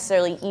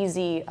 necessarily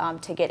easy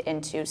to get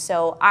into.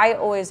 So I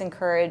always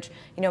encourage,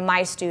 you know,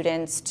 my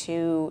students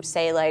to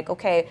say, like,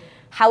 okay,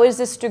 how is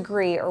this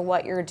degree or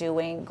what you're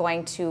doing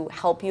going to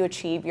help you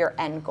achieve your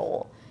end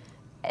goal?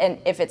 And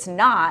if it's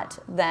not,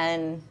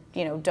 then,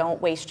 you know,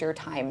 don't waste your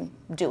time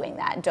doing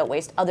that. Don't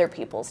waste other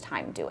people's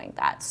time doing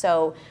that.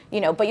 So, you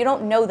know, but you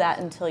don't know that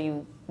until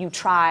you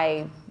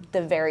try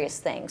the various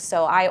things.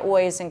 So I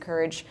always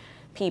encourage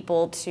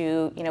people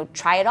to, you know,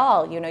 try it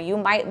all. You know, you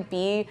might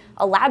be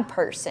a lab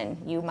person,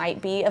 you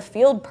might be a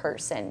field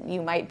person,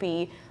 you might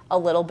be a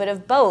little bit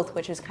of both,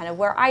 which is kind of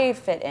where I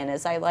fit in,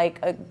 is I like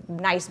a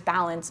nice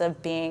balance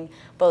of being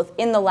both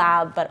in the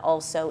lab but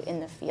also in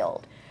the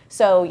field.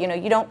 So,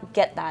 you don't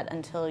get that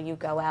until you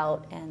go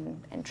out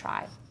and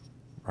try.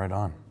 Right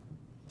on.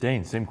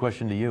 Dane, same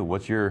question to you.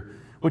 What's your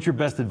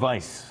best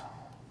advice?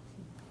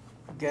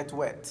 Get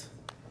wet.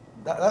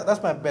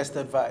 That's my best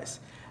advice.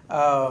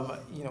 I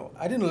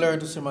didn't learn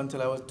to swim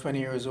until I was 20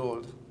 years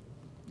old.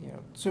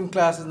 Swim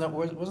classes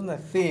wasn't a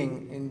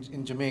thing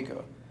in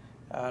Jamaica.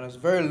 And it was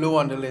very low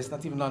on the list,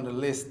 not even on the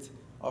list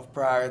of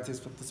priorities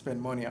to spend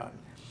money on.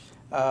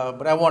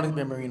 But I wanted to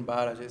be a marine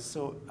biologist.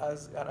 So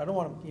I don't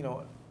want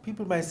to,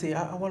 people might say,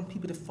 I want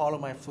people to follow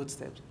my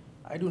footsteps.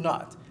 I do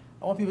not.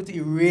 I want people to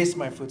erase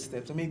my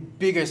footsteps and make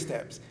bigger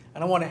steps.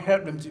 And I want to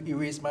help them to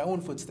erase my own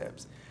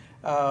footsteps.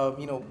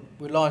 We're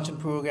launching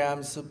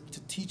programs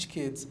to teach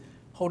kids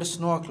how to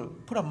snorkel,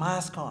 put a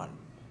mask on,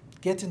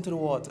 get into the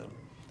water,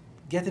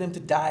 getting them to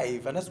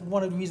dive. And that's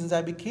one of the reasons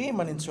I became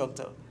an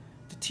instructor,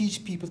 to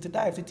teach people to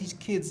dive, to teach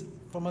kids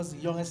from as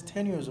young as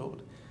 10 years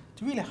old,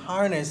 to really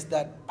harness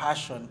that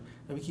passion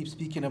that we keep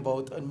speaking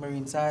about in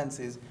marine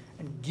sciences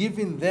and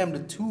giving them the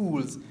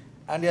tools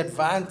and the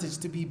advantage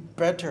to be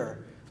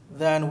better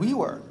than we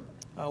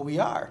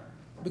are.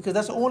 Because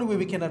that's the only way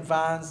we can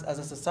advance as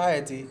a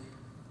society.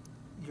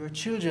 Your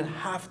children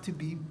have to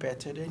be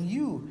better than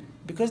you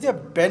because they're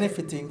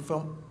benefiting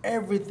from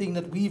everything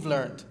that we've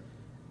learned.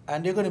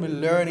 And they're going to be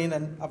learning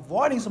and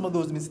avoiding some of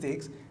those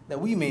mistakes that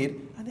we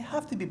made, and they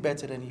have to be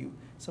better than you.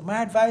 So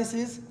my advice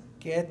is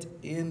get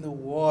in the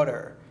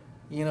water.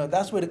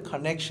 That's where the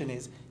connection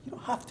is. You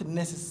don't have to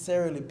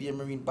necessarily be a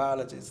marine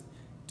biologist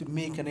to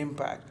make an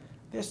impact.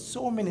 There's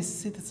so many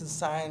citizen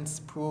science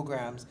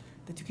programs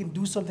that you can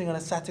do something on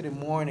a Saturday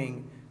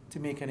morning to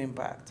make an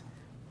impact.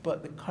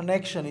 But the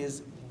connection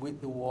is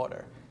with the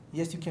water.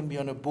 Yes, you can be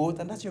on a boat,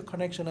 and that's your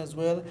connection as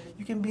well.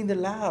 You can be in the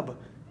lab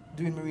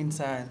doing marine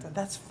science, and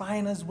that's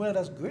fine as well.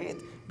 That's great,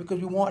 because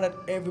we want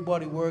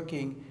everybody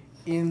working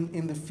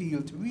in the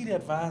field to really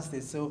advance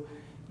this. So,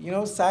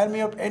 sign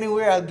me up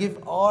anywhere. I'll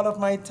give all of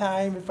my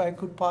time, if I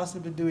could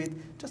possibly do it,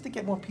 just to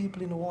get more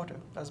people in the water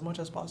as much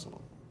as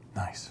possible.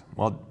 Nice.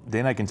 Well,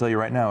 Dane, I can tell you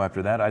right now,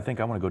 after that, I think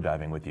I want to go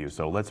diving with you.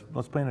 So let's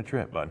plan a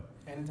trip, bud.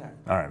 Anytime.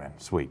 All right, man.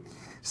 Sweet.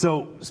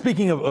 So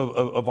speaking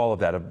of all of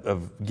that,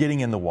 of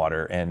getting in the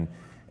water and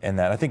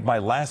that, I think my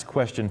last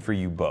question for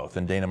you both,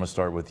 and Dane, I'm going to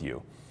start with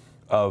you,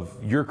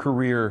 of your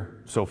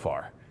career so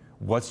far,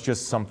 what's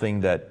just something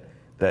that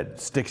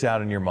sticks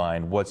out in your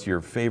mind? What's your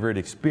favorite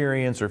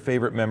experience or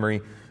favorite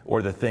memory,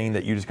 or the thing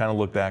that you just kind of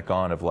look back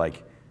on of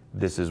like,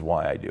 this is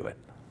why I do it?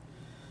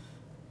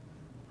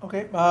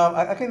 Okay,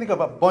 I can think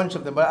of a bunch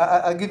of them, but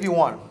I'll give you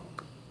one.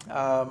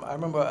 I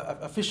remember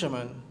a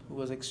fisherman who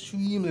was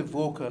extremely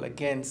vocal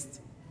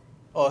against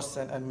us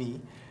and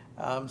me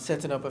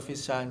setting up a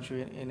fish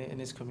sanctuary in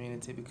his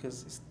community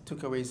because it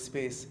took away his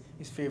space,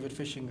 his favorite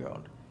fishing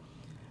ground.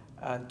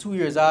 And 2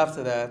 years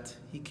after that,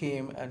 he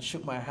came and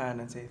shook my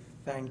hand and said,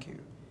 thank you.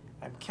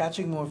 I'm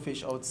catching more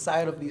fish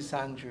outside of these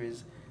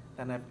sanctuaries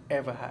than I've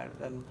ever had,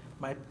 than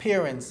my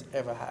parents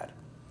ever had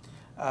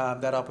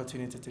that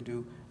opportunity to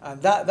do. And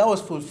that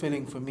was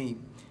fulfilling for me.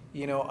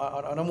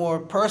 On a more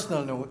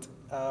personal note,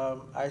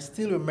 I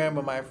still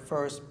remember my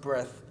first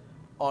breath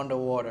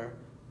underwater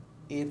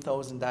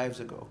 8,000 dives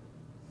ago.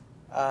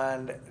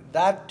 And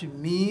that to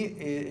me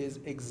is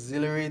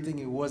exhilarating.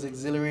 It was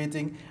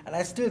exhilarating. And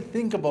I still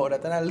think about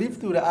that. And I live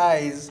through the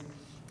eyes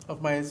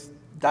of my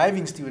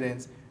diving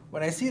students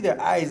when I see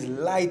their eyes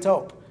light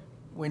up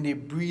when they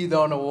breathe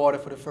underwater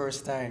for the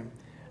first time.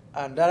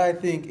 And that, I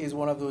think, is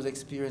one of those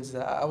experiences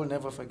that I will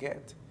never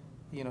forget.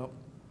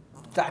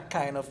 That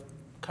kind of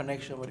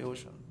connection with the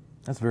ocean.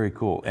 That's very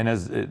cool. And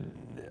as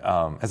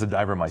a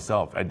diver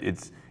myself,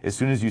 it's as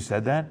soon as you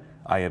said that,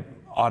 I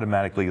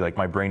automatically, like,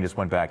 my brain just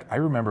went back. I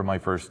remember my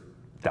first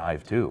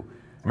dive too.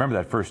 I remember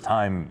that first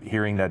time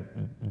hearing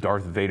that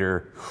Darth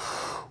Vader,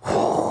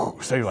 so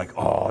you're like,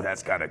 oh,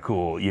 that's kind of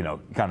cool,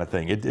 kind of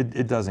thing.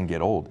 It doesn't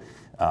get old.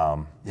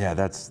 Yeah,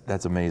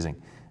 that's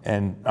amazing.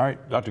 And all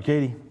right, Dr.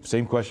 Katie,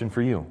 same question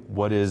for you.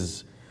 What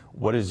is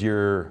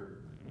your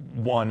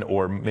one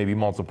or maybe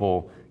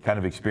multiple kind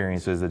of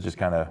experiences that just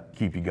kind of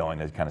keep you going,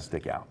 that kind of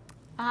stick out?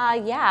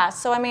 Yeah,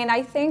 so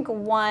I think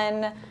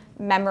one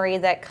memory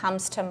that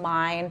comes to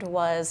mind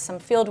was some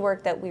field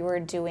work that we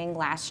were doing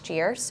last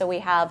year. So we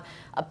have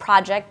a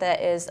project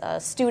that is a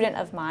student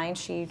of mine.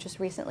 She just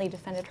recently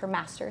defended her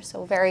master's,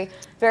 so very,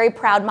 very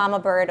proud mama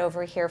bird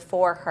over here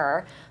for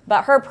her.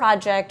 But her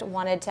project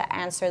wanted to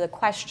answer the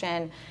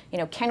question,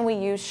 can we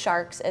use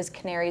sharks as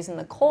canaries in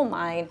the coal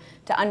mine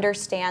to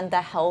understand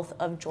the health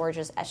of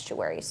Georgia's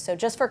estuaries? So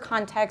just for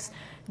context,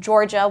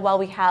 Georgia, while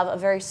we have a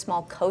very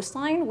small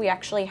coastline, we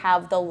actually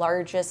have the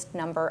largest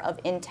number of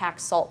intact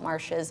salt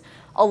marshes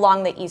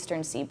along the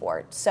eastern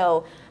seaboard.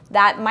 So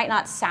that might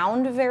not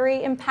sound very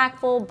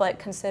impactful, but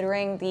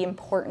considering the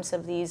importance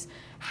of these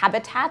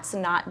habitats,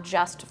 not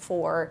just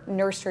for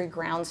nursery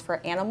grounds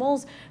for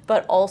animals,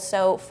 but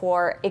also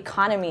for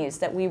economies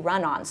that we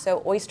run on.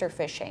 So oyster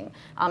fishing,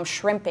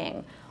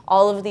 shrimping,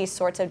 all of these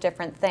sorts of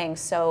different things.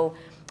 So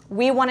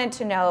we wanted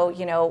to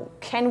know,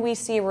 can we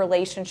see a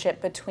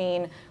relationship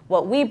between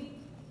what we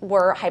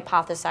were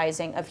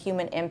hypothesizing of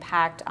human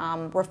impact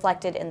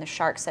reflected in the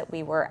sharks that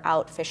we were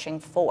out fishing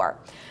for.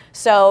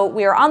 So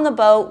we were on the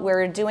boat, we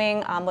were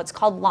doing what's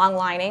called long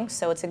lining.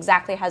 So it's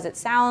exactly as it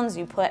sounds.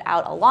 You put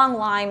out a long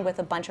line with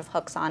a bunch of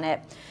hooks on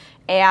it.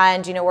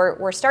 And you know,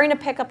 we're starting to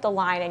pick up the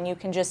line, and you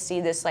can just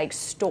see this like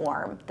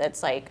storm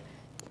that's like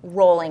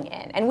rolling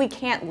in. And we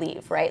can't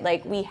leave, right?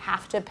 Like we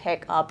have to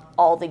pick up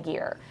all the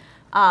gear.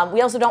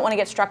 We also don't want to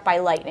get struck by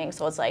lightning.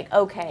 So it's like,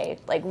 okay,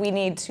 like we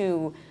need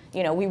to,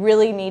 you know, we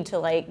really need to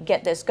like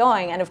get this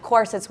going. And of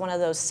course, it's one of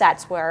those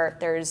sets where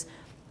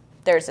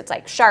it's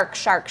like shark,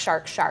 shark,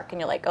 shark, shark. And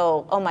you're like,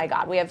 oh my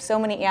God, we have so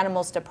many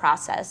animals to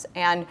process.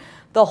 And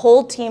the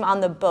whole team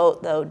on the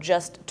boat, though,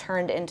 just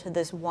turned into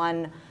this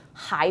one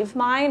hive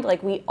mind.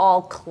 Like we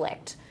all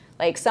clicked.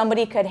 Like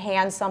somebody could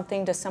hand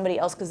something to somebody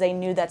else because they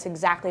knew that's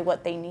exactly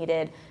what they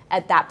needed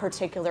at that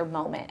particular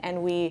moment.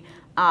 And we,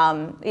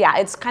 yeah,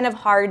 it's kind of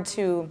hard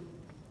to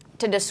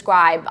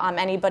describe.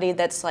 Anybody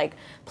that's like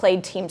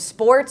played team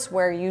sports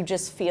where you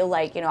just feel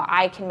like, you know,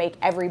 I can make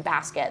every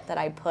basket that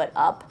I put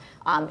up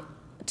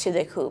to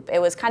the coop. It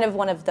was kind of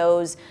one of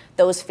those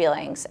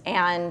feelings.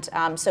 And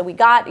so we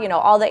got, you know,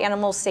 all the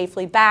animals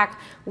safely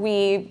back.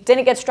 We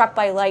didn't get struck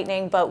by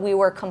lightning, but we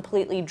were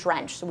completely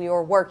drenched. So we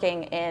were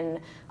working in,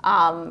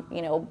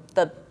 you know,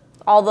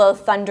 all the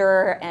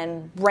thunder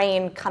and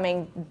rain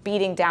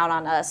beating down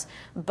on us.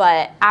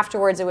 But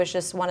afterwards, it was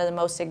just one of the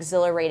most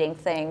exhilarating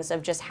things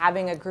of just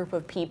having a group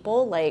of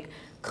people like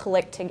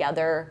click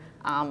together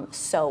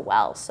so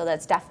well. So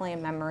that's definitely a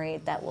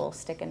memory that will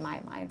stick in my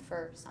mind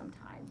for some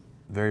time.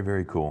 Very,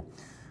 very cool.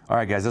 All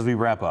right, guys, as we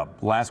wrap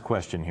up, last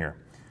question here.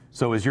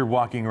 So as you're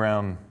walking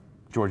around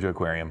Georgia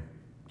Aquarium,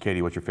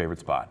 Katie, what's your favorite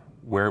spot?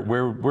 Where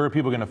are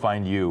people gonna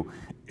find you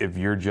if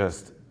you're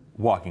just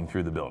walking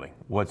through the building?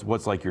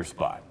 What's like your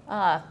spot?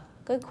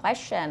 Good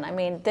question. I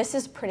mean, this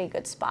is a pretty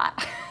good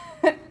spot.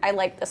 I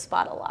like this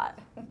spot a lot.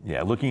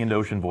 Yeah, looking into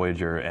Ocean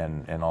Voyager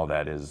and all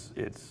that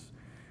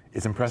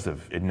it's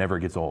impressive. It never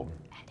gets old.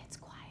 And it's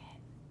quiet.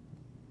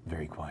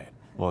 Very quiet.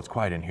 Well, it's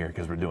quiet in here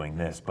because we're doing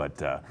this, but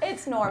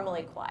it's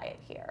normally quiet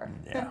here.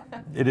 Yeah,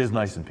 it is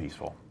nice and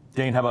peaceful.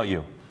 Dane, how about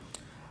you?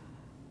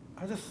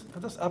 I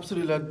just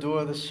absolutely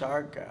adore the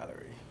shark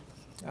gallery.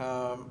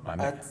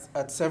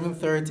 At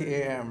 7:30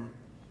 a.m.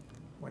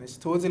 when it's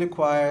totally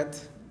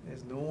quiet,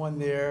 there's no one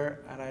there,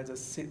 and I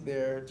just sit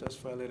there just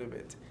for a little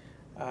bit.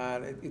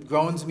 And it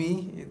grounds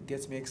me, it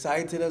gets me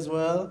excited as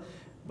well,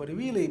 but it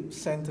really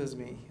centers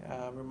me,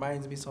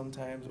 reminds me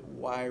sometimes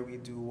why we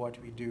do what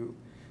we do.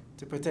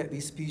 To protect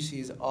these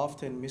species,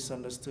 often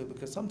misunderstood,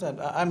 because sometimes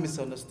I'm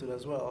misunderstood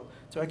as well,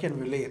 so I can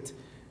relate.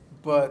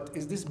 But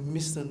it's this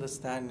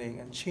misunderstanding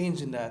and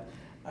changing that.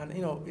 And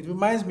you know, it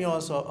reminds me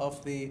also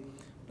of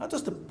not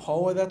just the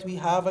power that we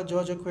have at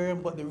Georgia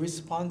Aquarium, but the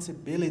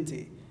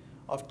responsibility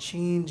of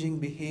changing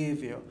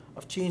behavior,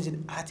 of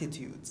changing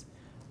attitudes,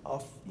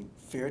 of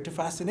fear to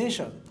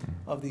fascination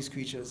of these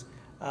creatures.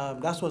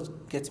 That's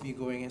what gets me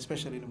going,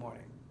 especially in the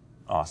morning.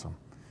 Awesome.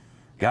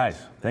 Guys,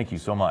 thank you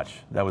so much.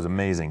 That was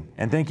amazing.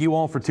 And thank you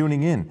all for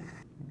tuning in.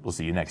 We'll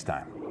see you next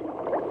time.